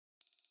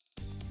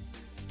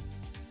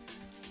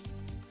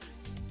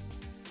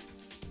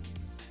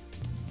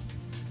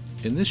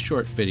In this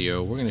short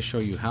video, we're going to show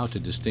you how to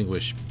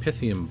distinguish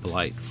Pythium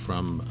blight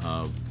from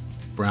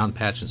brown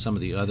patch and some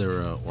of the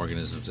other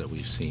organisms that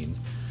we've seen.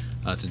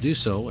 To do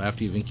so,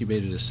 after you've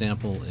incubated a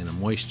sample in a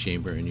moist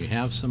chamber and you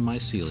have some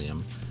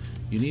mycelium,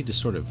 you need to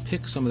sort of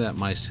pick some of that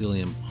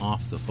mycelium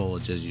off the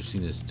foliage, as you've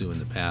seen us do in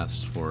the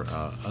past for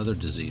other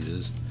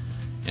diseases,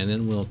 and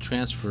then we'll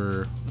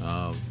transfer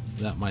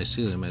that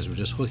mycelium, as we're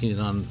just hooking it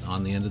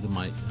on the end of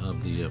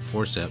the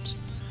forceps,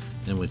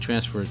 and we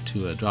transfer it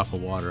to a drop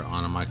of water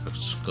on a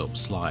microscope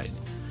slide.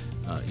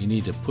 You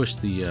need to push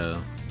the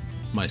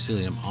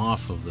mycelium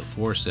off of the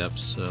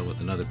forceps with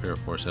another pair of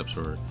forceps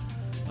or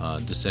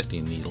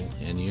dissecting needle,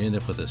 and you end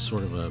up with a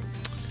sort of a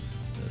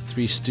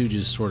Three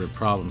Stooges sort of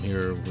problem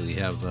here, where you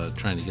have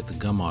trying to get the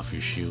gum off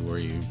your shoe, where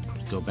you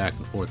go back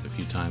and forth a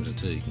few times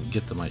until you can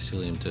get the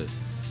mycelium to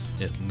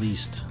at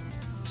least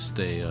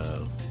stay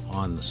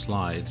on the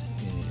slide,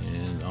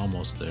 and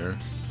almost there.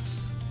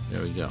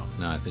 There we go.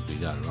 Now I think we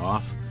got it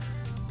off.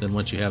 Then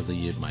once you have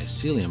the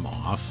mycelium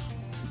off,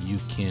 you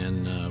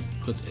can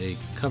put a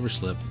cover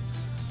slip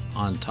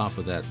on top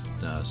of that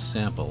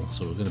sample.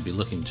 So we're going to be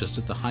looking just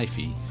at the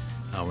hyphae.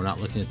 We're not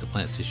looking at the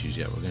plant tissues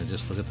yet. We're going to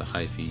just look at the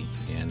hyphae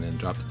and then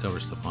drop the cover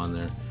slip on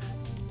there.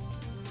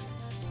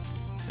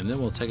 And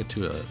then we'll take it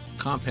to a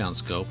compound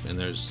scope, and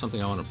there's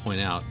something I want to point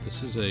out.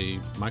 This is a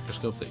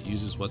microscope that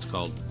uses what's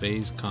called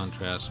phase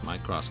contrast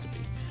microscopy.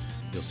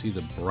 You'll see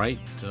the bright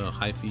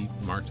hyphae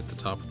marked at the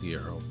top of the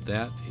arrow.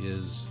 That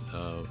is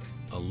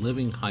a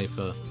living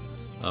hypha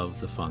of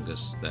the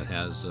fungus that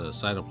has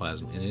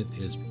cytoplasm, and it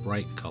is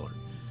bright colored.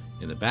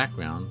 In the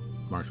background,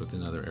 marked with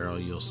another arrow,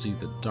 you'll see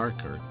the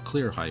darker,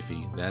 clear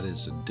hyphae. That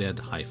is a dead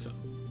hypha.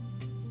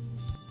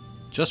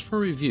 Just for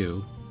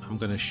review, I'm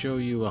going to show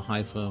you a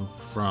hypha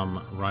from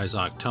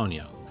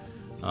Rhizoctonia.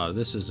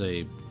 This is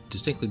a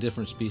distinctly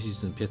different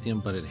species than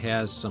Pythium, but it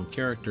has some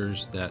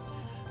characters that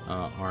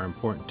are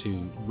important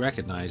to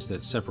recognize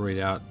that separate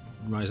out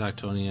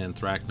Rhizoctonia,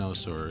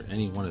 Anthracnose, or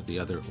any one of the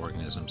other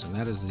organisms, and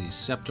that is the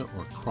septa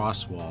or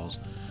cross walls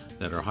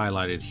that are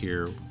highlighted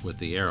here with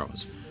the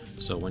arrows.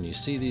 So when you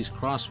see these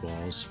cross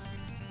walls,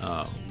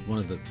 one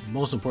of the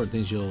most important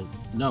things you'll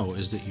know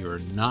is that you're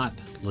not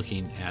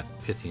looking at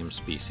Pythium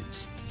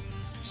species.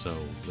 So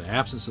the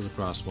absence of the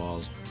cross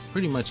walls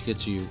pretty much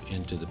gets you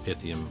into the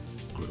Pythium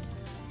group.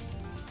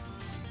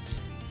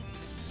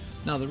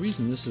 Now, the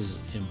reason this is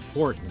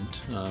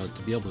important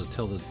to be able to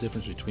tell the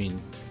difference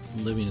between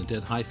living and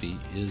dead hyphae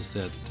is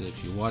that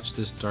if you watch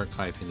this dark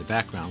hyphae in the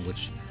background,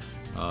 which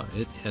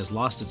it has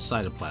lost its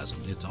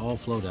cytoplasm, it's all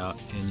flowed out,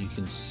 and you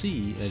can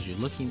see as you're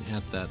looking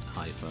at that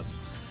hypha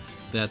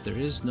that there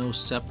is no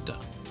septa.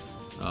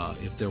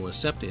 If there was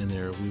septa in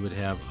there, we would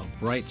have a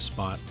bright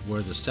spot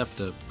where the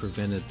septa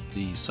prevented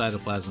the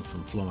cytoplasm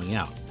from flowing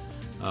out.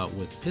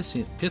 With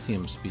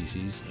Pythium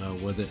species,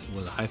 where the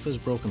hypha is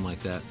broken like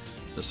that,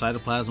 the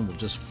cytoplasm will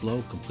just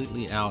flow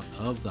completely out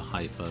of the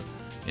hypha,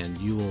 and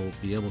you will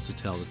be able to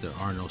tell that there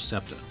are no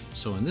septa.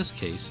 So in this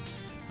case,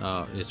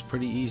 it's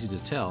pretty easy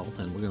to tell,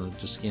 and we're going to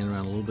just scan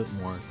around a little bit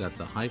more, that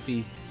the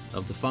hyphae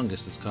of the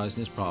fungus that's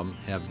causing this problem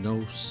have no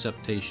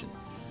septation.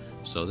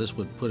 So this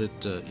would put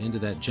it into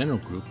that general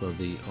group of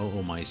the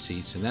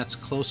oomycetes, and that's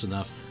close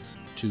enough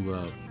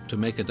to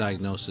make a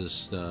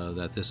diagnosis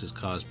that this is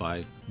caused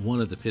by one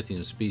of the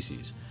Pythium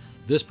species.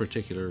 This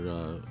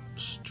particular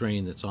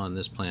strain that's on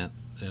this plant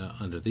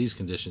under these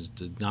conditions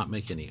did not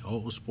make any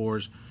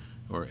oospores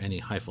or any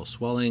hyphal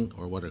swelling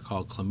or what are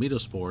called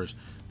chlamydospores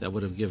that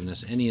would have given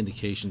us any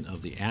indication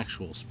of the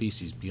actual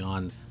species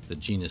beyond the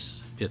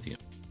genus Pythium.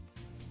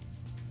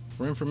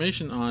 For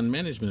information on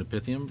management of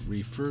Pythium,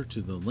 refer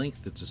to the link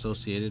that's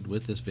associated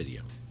with this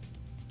video.